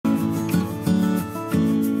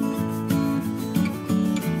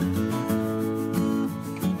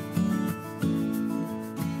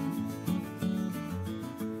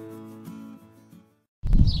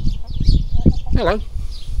Hello.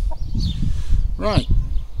 Right,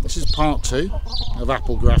 this is part 2 of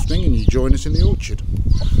apple grafting, and you join us in the orchard.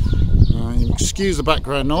 You excuse the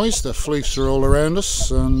background noise, the flukes are all around us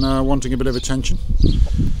and wanting a bit of attention.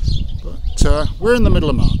 But we're in the middle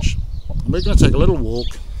of March, and we're going to take a little walk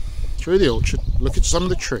through the orchard, look at some of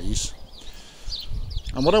the trees.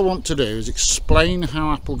 And what I want to do is explain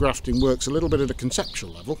how apple grafting works a little bit at a conceptual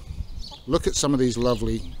level, look at some of these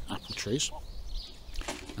lovely apple trees,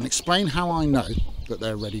 and explain how I know that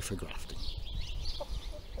they're ready for grafting.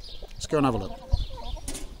 Let's go and have a look.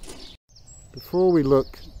 Before we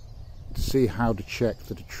look to see how to check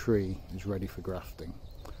that a tree is ready for grafting,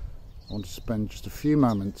 I want to spend just a few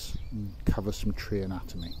moments and cover some tree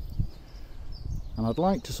anatomy. And I'd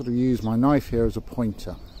like to sort of use my knife here as a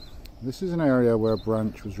pointer. This is an area where a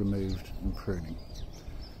branch was removed in pruning.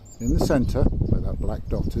 In the centre, where that black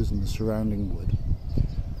dot is and the surrounding wood,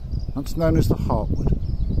 that's known as the heartwood.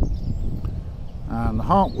 And the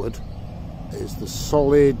heartwood is the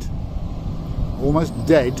solid, almost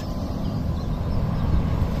dead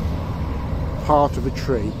part of a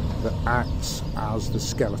tree that acts as the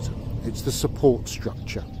skeleton. It's the support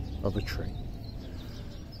structure of a tree.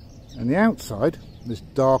 And the outside, this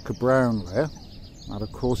darker brown layer, that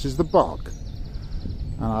of course is the bark.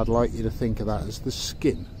 And I'd like you to think of that as the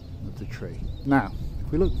skin of the tree. Now,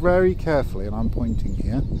 if we look very carefully, and I'm pointing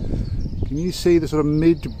here, can you see the sort of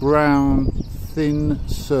mid-brown thin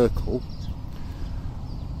circle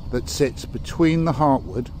that sits between the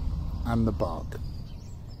heartwood and the bark?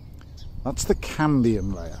 That's the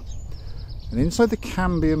cambium layer. And inside the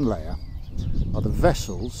cambium layer are the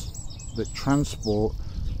vessels that transport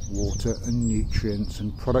water and nutrients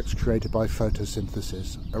and products created by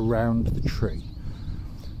photosynthesis around the tree.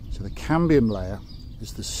 So the cambium layer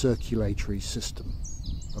is the circulatory system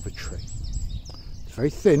of a tree. It's very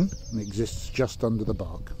thin and exists just under the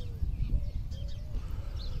bark.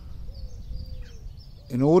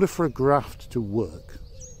 In order for a graft to work,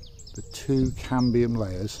 the two cambium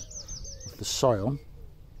layers of the scion,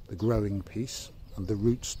 the growing piece, and the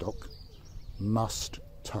rootstock must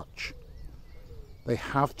touch. They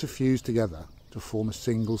have to fuse together to form a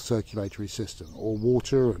single circulatory system, or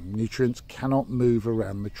water and nutrients cannot move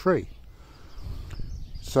around the tree.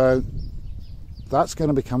 So that's going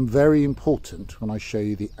to become very important when I show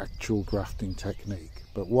you the actual grafting technique.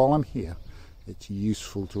 But while I'm here, it's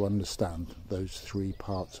useful to understand those three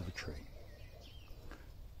parts of a tree.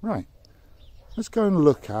 Right, let's go and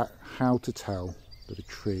look at how to tell that a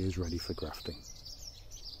tree is ready for grafting.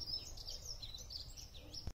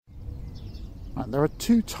 Right, there are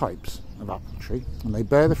two types of apple tree, and they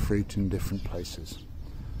bear the fruit in different places.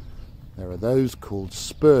 There are those called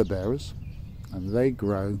spur bearers, and they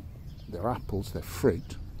grow their apples, their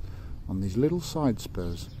fruit, on these little side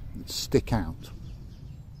spurs that stick out.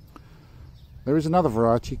 There is another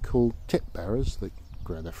variety called tip bearers that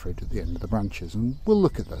grow their fruit at the end of the branches, and we'll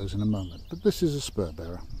look at those in a moment. But this is a spur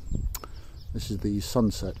bearer. This is the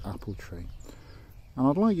sunset apple tree. And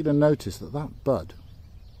I'd like you to notice that that bud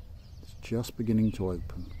is just beginning to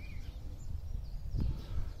open.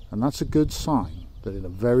 And that's a good sign that in a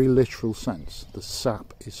very literal sense the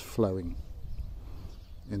sap is flowing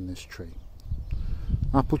in this tree.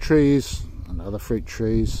 Apple trees and other fruit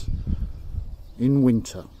trees in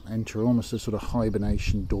winter enter almost a sort of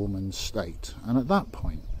hibernation dormant state, and at that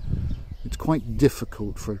point it's quite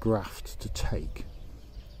difficult for a graft to take,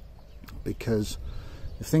 because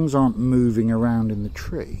if things aren't moving around in the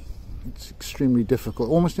tree, it's extremely difficult.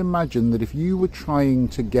 Almost imagine that if you were trying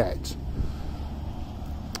to get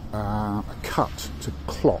a cut to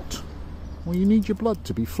clot, well, you need your blood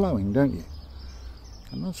to be flowing, don't you?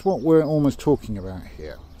 And that's what we're almost talking about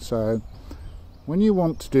here. So when you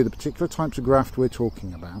want to do the particular types of graft we're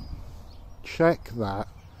talking about, check that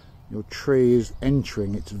your tree is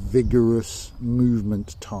entering its vigorous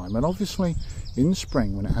movement time. And obviously in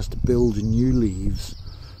spring, when it has to build new leaves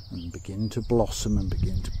and begin to blossom and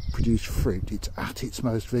begin to produce fruit, it's at its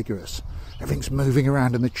most vigorous. Everything's moving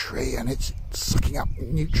around in the tree and it's sucking up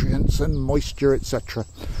nutrients and moisture, etc.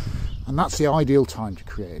 And that's the ideal time to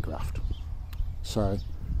create a graft. So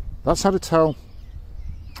that's how to tell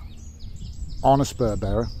on a spur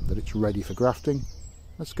bearer that it's ready for grafting.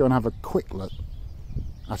 Let's go and have a quick look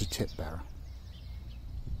at a tip bearer.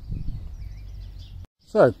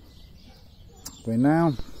 So we're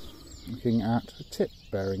now looking at a tip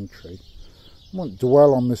bearing tree. I won't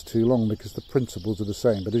dwell on this too long because the principles are the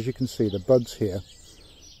same, but as you can see, the buds here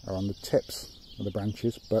are on the tips of the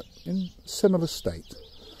branches, but in a similar state.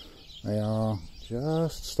 They are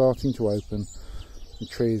just starting to open. The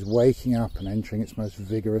tree is waking up and entering its most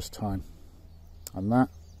vigorous time, and that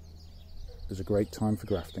is a great time for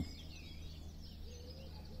grafting.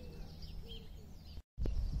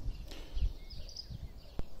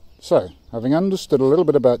 So, having understood a little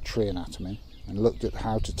bit about tree anatomy and looked at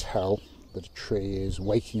how to tell that a tree is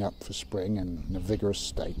waking up for spring and in a vigorous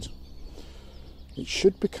state, it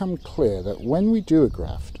should become clear that when we do a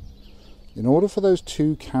graft, in order for those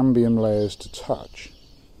two cambium layers to touch,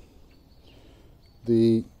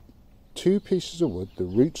 the two pieces of wood, the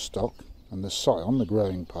rootstock and the scion, the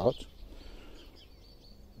growing part,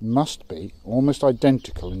 must be almost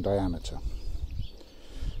identical in diameter.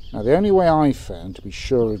 Now, the only way I found to be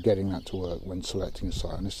sure of getting that to work when selecting a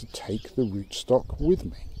scion is to take the rootstock with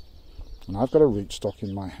me. And I've got a rootstock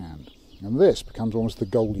in my hand. And this becomes almost the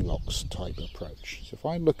Goldilocks type approach. So if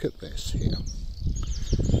I look at this here,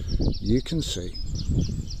 you can see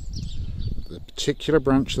that the particular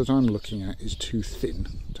branch that I'm looking at is too thin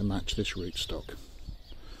to match this rootstock.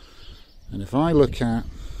 And if I look at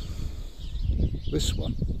this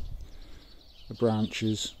one, the branch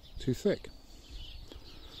is too thick.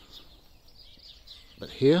 But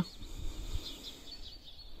here,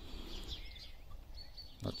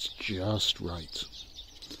 that's just right.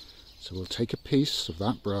 So we'll take a piece of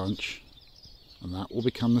that branch and that will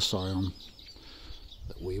become the scion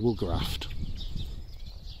that we will graft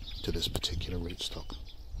to this particular rootstock.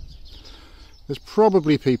 There's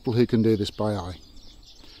probably people who can do this by eye,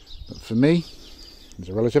 but for me, as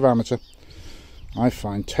a relative amateur, I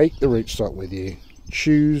find take the rootstock with you,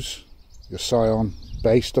 choose your scion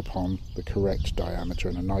based upon the correct diameter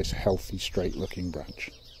and a nice healthy straight looking branch.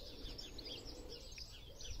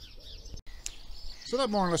 So that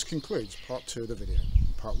more or less concludes part 2 of the video.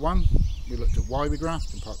 In part 1 we looked at why we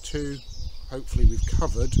graft. In part 2 hopefully we've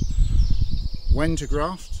covered when to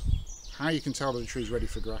graft, how you can tell that a tree is ready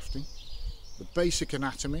for grafting, the basic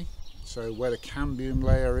anatomy, so where the cambium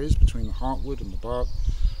layer is between the heartwood and the bark,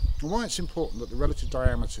 and why it's important that the relative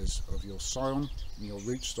diameters of your scion and your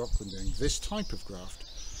rootstock when doing this type of graft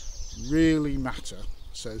really matter,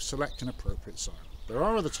 so select an appropriate scion. There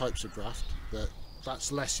are other types of graft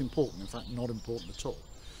that's less important, in fact not important at all.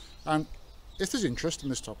 And if there's interest in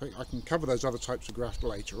this topic, I can cover those other types of graft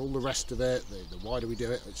later. All the rest of it, the why do we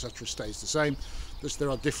do it, etc. stays the same.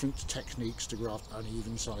 There are different techniques to graft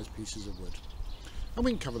uneven sized pieces of wood. And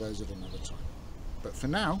we can cover those at another time. But for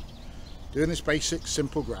now, doing this basic,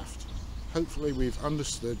 simple graft, hopefully we've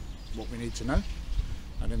understood what we need to know,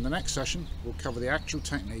 and in the next session we'll cover the actual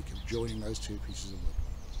technique of joining those two pieces of wood.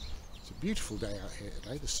 It's a beautiful day out here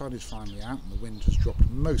today, the sun is finally out and the wind has dropped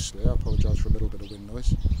mostly. I apologise for a little bit of wind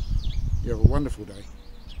noise. You have a wonderful day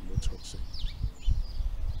and we'll talk soon.